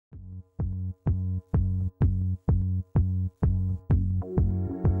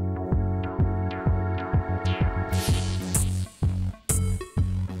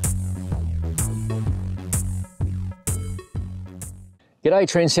G'day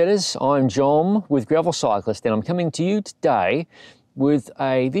trendsetters, I'm John with Gravel Cyclist and I'm coming to you today with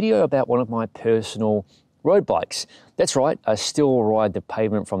a video about one of my personal road bikes. That's right, I still ride the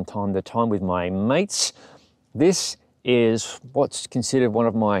pavement from time to time with my mates. This is what's considered one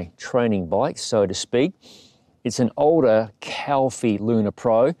of my training bikes, so to speak. It's an older Calfee Luna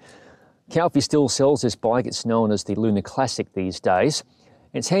Pro. Calfee still sells this bike. It's known as the Luna Classic these days.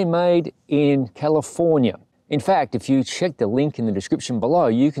 It's handmade in California. In fact, if you check the link in the description below,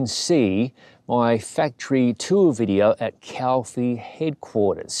 you can see my factory tour video at Calfee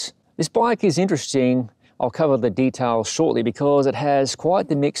headquarters. This bike is interesting. I'll cover the details shortly because it has quite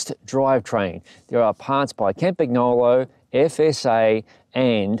the mixed drivetrain. There are parts by Campagnolo, FSA,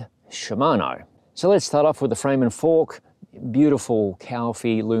 and Shimano. So let's start off with the frame and fork. Beautiful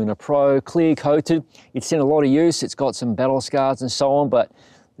Calfee Luna Pro, clear coated. It's in a lot of use. It's got some battle scars and so on, but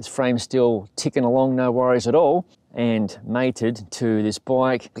this frame's still ticking along, no worries at all. And mated to this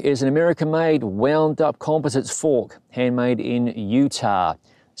bike is an American-made wound-up composites fork, handmade in Utah.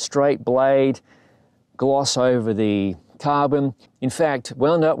 Straight blade, gloss over the carbon. In fact,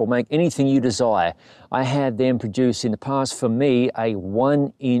 wound up will make anything you desire. I had them produce in the past for me a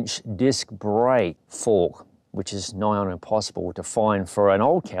 1-inch disc brake fork, which is nigh on impossible to find for an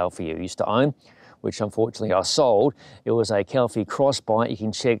old Calfee I used to own, which unfortunately I sold. It was a Calfee crossbike. You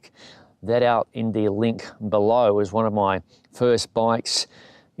can check that out in the link below. It was one of my first bikes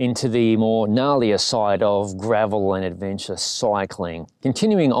into the more gnarlier side of gravel and adventure cycling.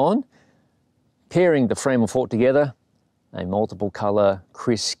 Continuing on, pairing the frame and fork together, a multiple color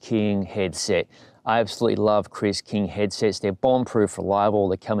Chris King headset. I absolutely love Chris King headsets. They're bomb-proof, reliable.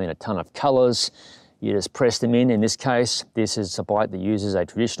 They come in a ton of colors. You just press them in. In this case, this is a bike that uses a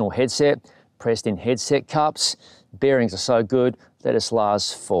traditional headset, pressed in headset cups. Bearings are so good, let us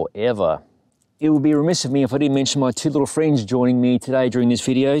last forever. It would be remiss of me if I didn't mention my two little friends joining me today during this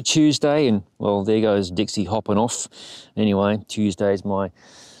video. Tuesday, and well, there goes Dixie hopping off. Anyway, Tuesday's my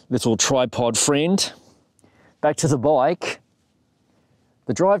little tripod friend. Back to the bike.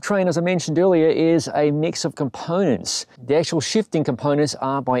 The drivetrain, as I mentioned earlier, is a mix of components. The actual shifting components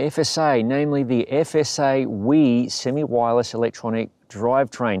are by FSA, namely the FSA Wii semi-wireless electronic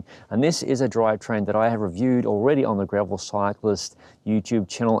drivetrain. And this is a drivetrain that I have reviewed already on the Gravel Cyclist YouTube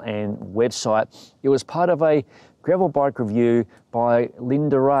channel and website. It was part of a gravel bike review by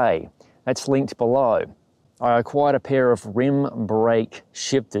Linda Ray. That's linked below. I acquired a pair of rim brake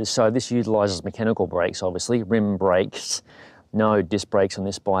shifters. So this utilizes mechanical brakes, obviously, rim brakes. No disc brakes on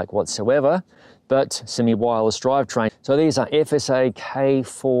this bike whatsoever, but semi-wireless drivetrain. So these are FSA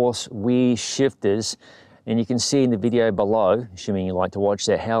K-Force Wii shifters, and you can see in the video below, assuming you like to watch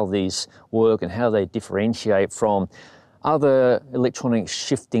that, how these work and how they differentiate from other electronic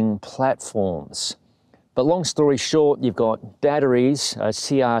shifting platforms. But long story short, you've got batteries,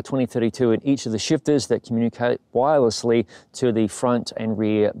 CR2032 in each of the shifters that communicate wirelessly to the front and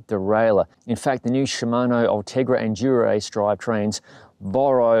rear derailleur. In fact, the new Shimano Ultegra and Dura-Ace drivetrains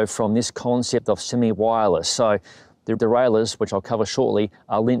borrow from this concept of semi-wireless. So the derailleurs, which I'll cover shortly,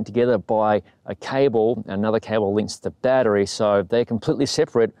 are linked together by a cable. Another cable links the battery, so they're completely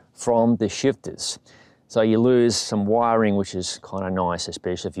separate from the shifters. So you lose some wiring, which is kind of nice,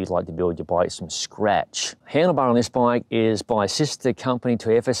 especially if you'd like to build your bike from scratch. Handlebar on this bike is by sister company to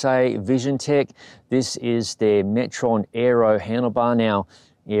FSA, Vision Tech. This is their Metron Aero handlebar. Now,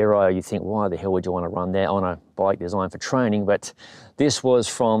 Aero, you think, why the hell would you want to run that on a bike designed for training? But this was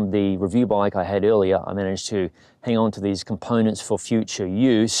from the review bike I had earlier. I managed to hang on to these components for future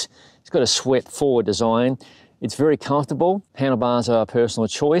use. It's got a swept forward design. It's very comfortable. Handlebars are a personal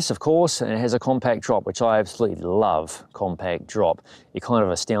choice, of course, and it has a compact drop, which I absolutely love, compact drop. It kind of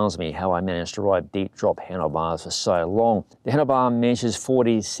astounds me how I managed to ride deep drop handlebars for so long. The handlebar measures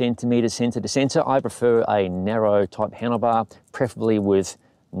 40 centimeters center to center. I prefer a narrow type handlebar, preferably with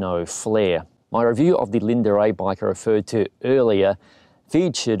no flare. My review of the Linda Ray bike I referred to earlier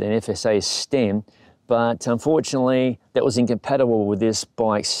featured an FSA stem, but unfortunately that was incompatible with this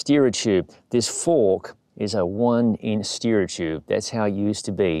bike's steerer tube. This fork is a 1-inch steerer tube. That's how it used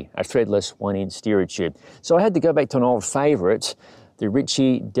to be, a threadless 1-inch steerer tube. So I had to go back to an old favorite, the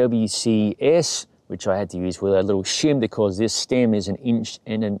Ritchie WCS, which I had to use with a little shim because this stem is 1 1/8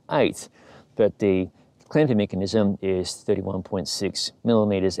 inches, but the clamping mechanism is 31.6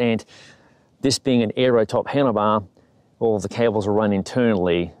 millimeters. And this being an aero top handlebar, all of the cables are run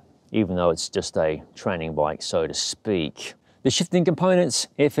internally, even though it's just a training bike, so to speak. The shifting components,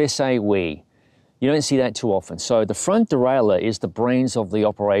 FSA Wii. You don't see that too often. So the front derailleur is the brains of the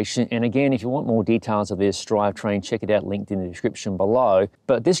operation. And again, if you want more details of this drivetrain, check it out, linked in the description below.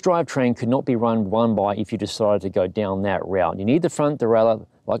 But this drivetrain could not be run one by if you decided to go down that route. You need the front derailleur.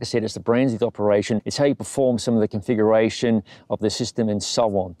 Like I said, it's the brains of the operation. It's how you perform some of the configuration of the system and so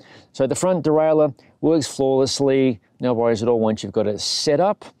on. So the front derailleur works flawlessly. No worries at all once you've got it set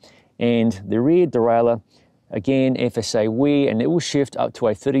up. And the rear derailleur, again, FSA wheel, and it will shift up to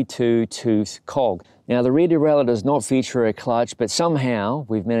a 32-tooth cog. Now, the rear derailleur does not feature a clutch, but somehow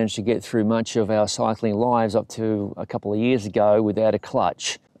we've managed to get through much of our cycling lives up to a couple of years ago without a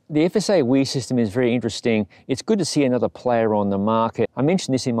clutch. The FSA wheel system is very interesting. It's good to see another player on the market. I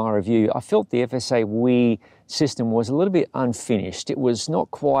mentioned this in my review. I felt the FSA wheel system was a little bit unfinished. It was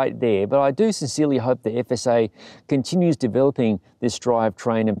not quite there, but I do sincerely hope the FSA continues developing this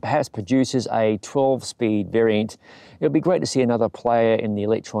drivetrain and perhaps produces a 12-speed variant. It would be great to see another player in the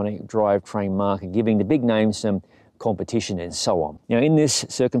electronic drivetrain market, giving the big names some competition and so on. Now, in this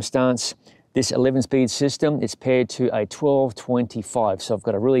circumstance, this 11-speed system, it's paired to a 1225, so I've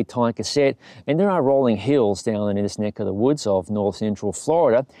got a really tight cassette, and there are rolling hills down in this neck of the woods of north central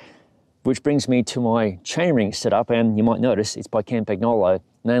Florida, which brings me to my chainring setup, and you might notice it's by Campagnolo,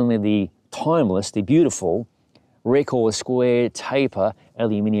 namely the timeless, the beautiful record square taper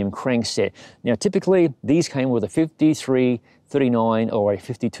aluminium crankset. Now, typically these came with a 5339 or a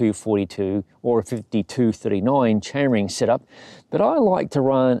 5242 or a 5239 chainring setup, but I like to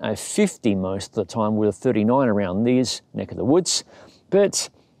run a 50 most of the time with a 39 around these neck of the woods. But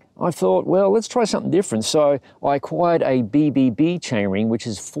I thought, well, let's try something different. So I acquired a BBB chainring, which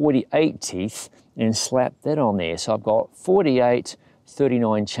is 48 teeth, and slapped that on there. So I've got 48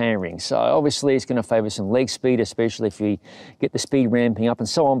 39 chainring. So obviously it's going to favor some leg speed, especially if we get the speed ramping up and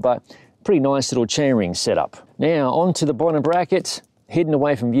so on, but pretty nice little chainring setup. Now onto the bottom bracket. Hidden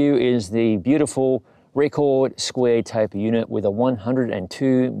away from view is the beautiful record square taper unit with a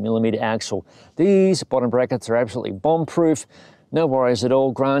 102mm axle. These bottom brackets are absolutely bomb-proof. No worries at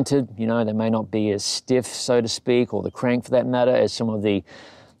all. Granted, you know, they may not be as stiff, so to speak, or the crank for that matter, as some of the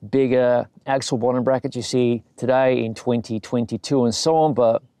bigger axle bottom brackets you see today in 2022 and so on,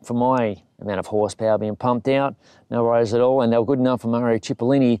 but for my amount of horsepower being pumped out, no worries at all. And they were good enough for Mario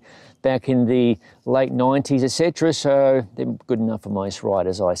Cipollini back in the late 90s, etc. So they're good enough for most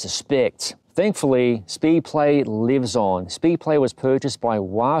riders, I suspect. Thankfully, Speedplay lives on. Speedplay was purchased by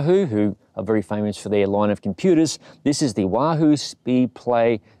Wahoo, who are very famous for their line of computers. This is the Wahoo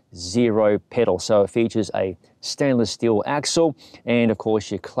Speedplay Zero pedal. So it features a stainless steel axle and of course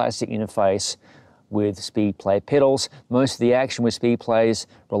your classic interface with Speedplay pedals. Most of the action with Speedplays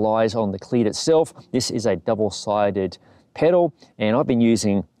relies on the cleat itself. This is a double-sided pedal, and I've been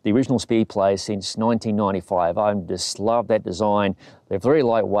using the original Speedplay since 1995. I just love that design. They're very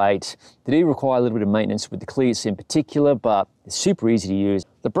lightweight. They do require a little bit of maintenance with the cleats in particular, but it's super easy to use.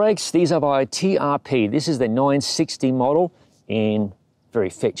 The brakes, these are by TRP. This is the 960 model in very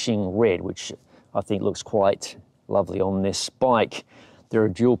fetching red, which I think looks quite lovely on this bike. They're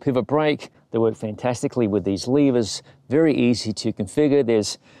a dual pivot brake. They work fantastically with these levers, very easy to configure.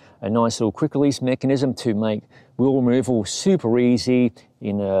 There's a nice little quick release mechanism to make wheel removal super easy,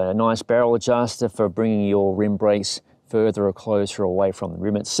 in a nice barrel adjuster for bringing your rim brakes further or closer away from the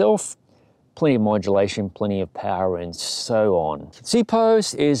rim itself. Plenty of modulation, plenty of power, and so on.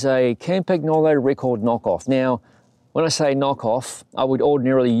 C-Post is a Campagnolo record knockoff. Now, when I say knockoff, I would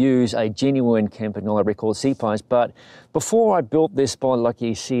ordinarily use a genuine Campagnolo record C-Post, but before I built this bike like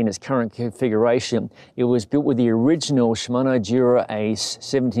you see in its current configuration, it was built with the original Shimano Dura Ace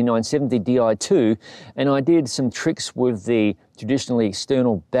 17970 Di2, and I did some tricks with the traditionally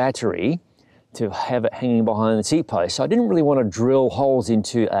external battery to have it hanging behind the seat post. So I didn't really want to drill holes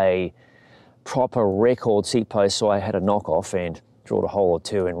into a proper record seat post, so I had a knockoff and drilled a hole or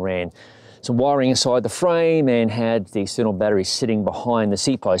two and ran some wiring inside the frame and had the external battery sitting behind the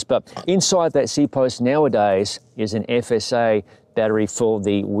seat post. But inside that seat post nowadays is an FSA battery for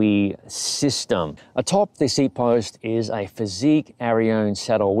the Wii system. Atop the seat post is a Physique Arione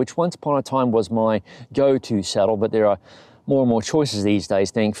saddle, which once upon a time was my go-to saddle, but there are more and more choices these days,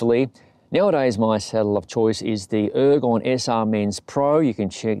 thankfully. Nowadays, my saddle of choice is the Ergon SR Men's Pro. You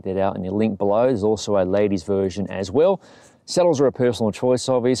can check that out in the link below. There's also a ladies version as well. Saddles are a personal choice,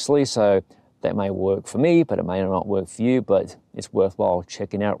 obviously, so that may work for me, but it may not work for you, but it's worthwhile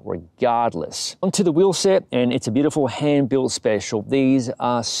checking out regardless. Onto the wheel set, and it's a beautiful hand-built special. These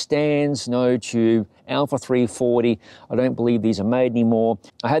are Stan's No Tube Alpha 340. I don't believe these are made anymore.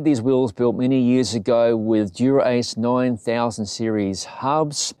 I had these wheels built many years ago with Dura Ace 9000 series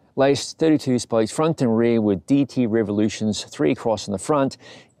hubs, laced 32 spokes front and rear with DT Revolutions 3 across in the front.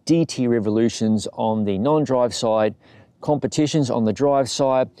 DT revolutions on the non-drive side, competitions on the drive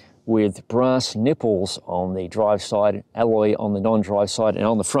side with brass nipples on the drive side, alloy on the non-drive side, and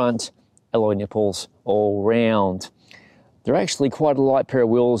on the front, alloy nipples all round. They're actually quite a light pair of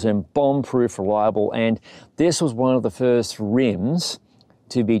wheels and bomb-proof reliable, and this was one of the first rims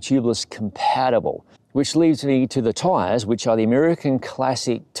to be tubeless compatible, which leads me to the tyres, which are the American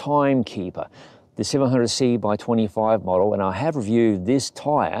Classic Timekeeper, the 700C by 25 model, and I have reviewed this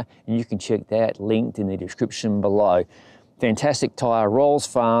tyre, and you can check that linked in the description below. Fantastic tyre, rolls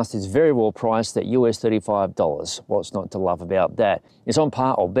fast, is very well priced at US $35. What's not to love about that? It's on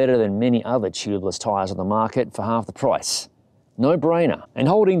par or better than many other tubeless tyres on the market for half the price. No brainer. And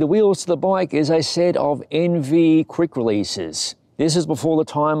holding the wheels to the bike is a set of NV quick releases. This is before the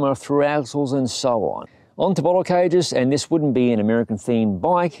time of through axles and so on. On to bottle cages, and this wouldn't be an American themed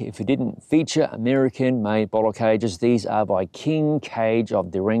bike if it didn't feature American made bottle cages. These are by King Cage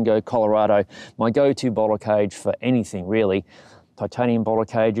of Durango, Colorado. My go-to bottle cage for anything really. Titanium bottle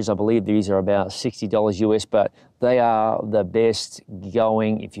cages, I believe these are about $60 US, but they are the best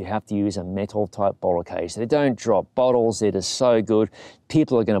going if you have to use a metal type bottle cage. They don't drop bottles, they're just so good.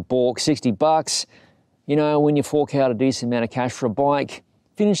 People are gonna balk, 60 bucks. You know, when you fork out a decent amount of cash for a bike,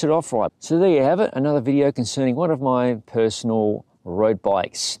 finish it off right. So there you have it, another video concerning one of my personal road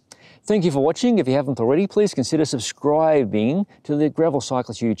bikes. Thank you for watching. If you haven't already, please consider subscribing to the Gravel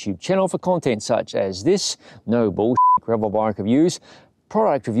Cyclist YouTube channel for content such as this, no bullshit gravel bike reviews,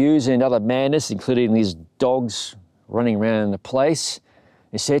 product reviews and other madness, including these dogs running around the place,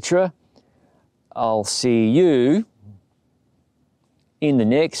 etc. I'll see you in the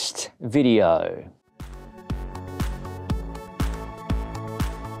next video.